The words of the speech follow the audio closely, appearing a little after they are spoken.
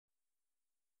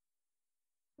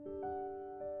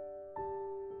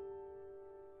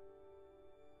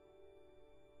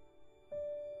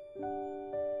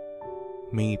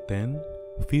May 10,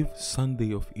 5th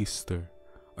Sunday of Easter.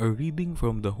 A reading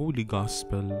from the Holy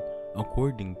Gospel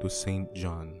according to St.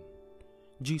 John.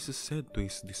 Jesus said to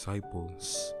his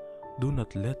disciples, "Do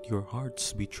not let your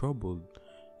hearts be troubled.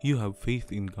 You have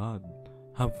faith in God.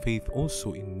 Have faith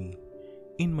also in me.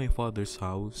 In my Father's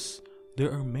house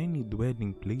there are many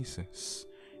dwelling places.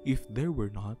 If there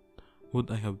were not, would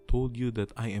I have told you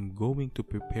that I am going to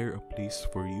prepare a place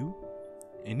for you?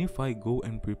 And if I go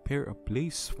and prepare a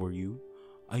place for you,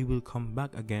 I will come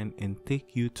back again and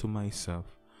take you to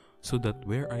myself, so that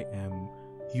where I am,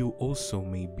 you also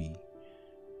may be.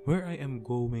 Where I am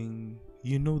going,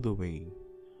 you know the way."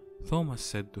 Thomas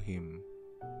said to him,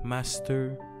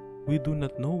 "Master, we do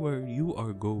not know where you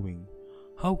are going.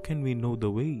 How can we know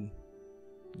the way?"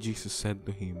 Jesus said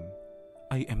to him,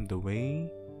 "I am the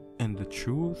way, and the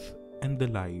truth, and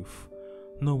the life.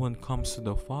 No one comes to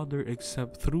the Father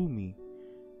except through me.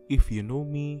 If you know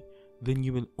me, then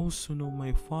you will also know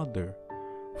my Father.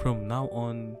 From now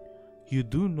on, you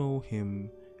do know him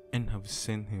and have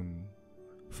seen him."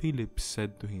 Philip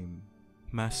said to him,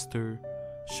 "Master,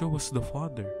 show us the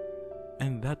Father,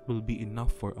 and that will be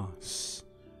enough for us."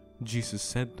 Jesus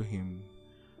said to him,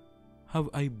 "Have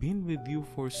I been with you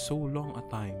for so long a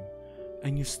time,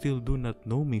 and you still do not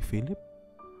know me, Philip?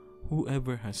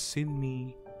 Whoever has seen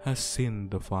me has seen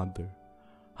the Father.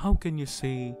 How can you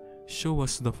say, 'Show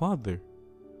us the Father'?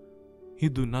 You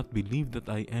do not believe that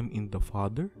I am in the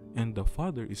Father, and the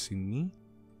Father is in me?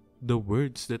 The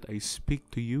words that I speak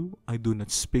to you, I do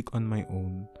not speak on my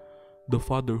own. The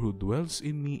Father who dwells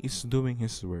in me is doing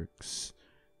his works.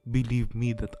 Believe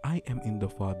me that I am in the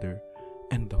Father,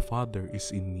 and the Father is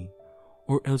in me,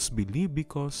 or else believe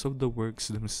because of the works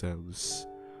themselves.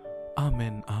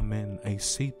 Amen, amen, I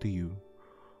say to you,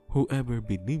 whoever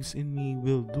believes in me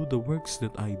will do the works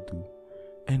that I do,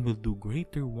 and will do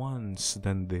greater ones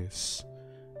than this,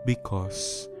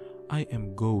 because I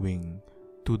am going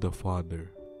to the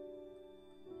Father."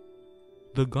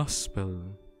 The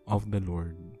Gospel of the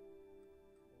Lord.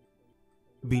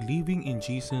 Believing in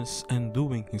Jesus and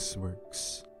doing his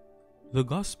works. The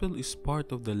Gospel is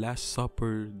part of the Last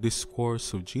Supper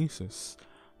discourse of Jesus.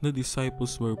 The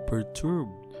disciples were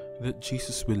perturbed that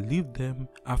Jesus will leave them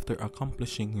after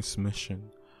accomplishing his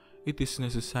mission. It is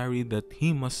necessary that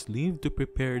he must leave to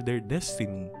prepare their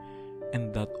destiny,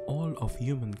 and that all of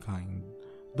humankind,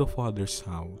 the Father's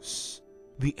house.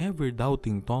 The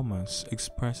ever-doubting Thomas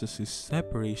expresses his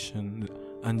separation,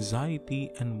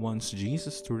 anxiety, and wants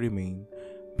Jesus to remain,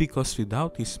 because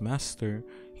without his master,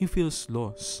 he feels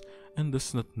lost and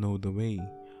does not know the way.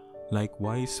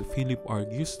 Likewise, Philip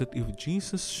argues that if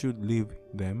Jesus should leave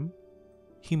them,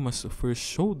 he must first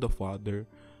show the Father,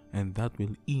 and that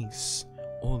will ease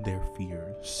all their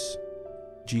fears.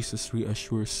 Jesus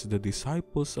reassures the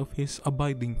disciples of his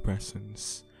abiding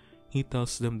presence. He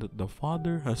tells them that the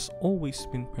Father has always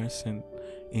been present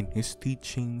in his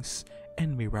teachings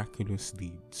and miraculous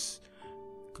deeds,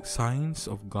 signs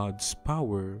of God's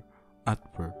power at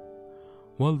work.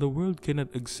 While the world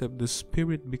cannot accept the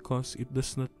Spirit because it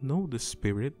does not know the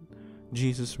Spirit,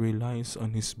 Jesus relies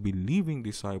on his believing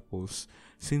disciples,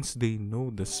 since they know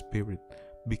the Spirit,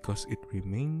 because it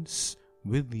remains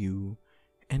with you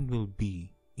and will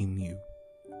be in you.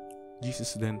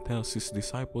 Jesus then tells his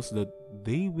disciples that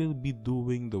they will be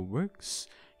doing the works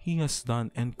he has done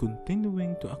and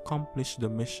continuing to accomplish the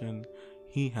mission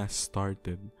he has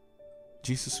started.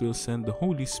 Jesus will send the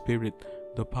Holy Spirit,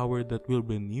 the power that will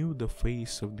renew the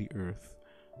face of the earth.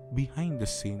 Behind the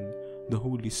scene, the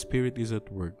Holy Spirit is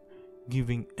at work,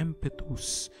 giving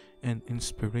impetus and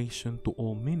inspiration to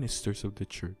all ministers of the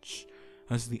Church.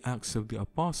 As the Acts of the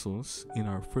Apostles in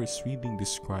our first reading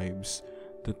describes,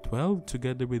 the 12,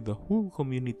 together with the whole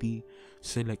community,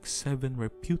 select 7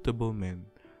 reputable men,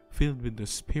 filled with the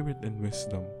Spirit and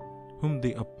wisdom, whom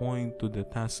they appoint to the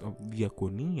task of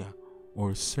diaconia,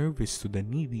 or service to the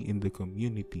needy in the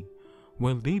community,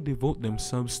 while they devote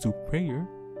themselves to prayer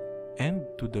and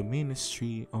to the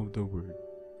ministry of the Word.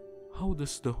 How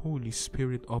does the Holy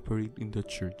Spirit operate in the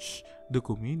Church, the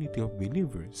community of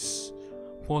believers?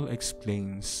 Paul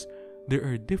explains, there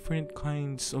are different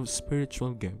kinds of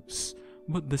spiritual gifts,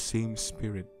 but the same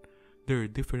Spirit. There are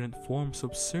different forms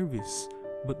of service,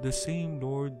 but the same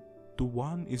Lord. To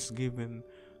one is given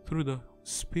through the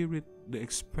Spirit the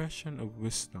expression of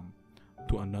wisdom,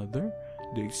 to another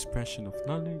the expression of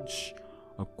knowledge,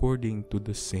 according to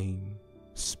the same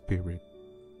Spirit.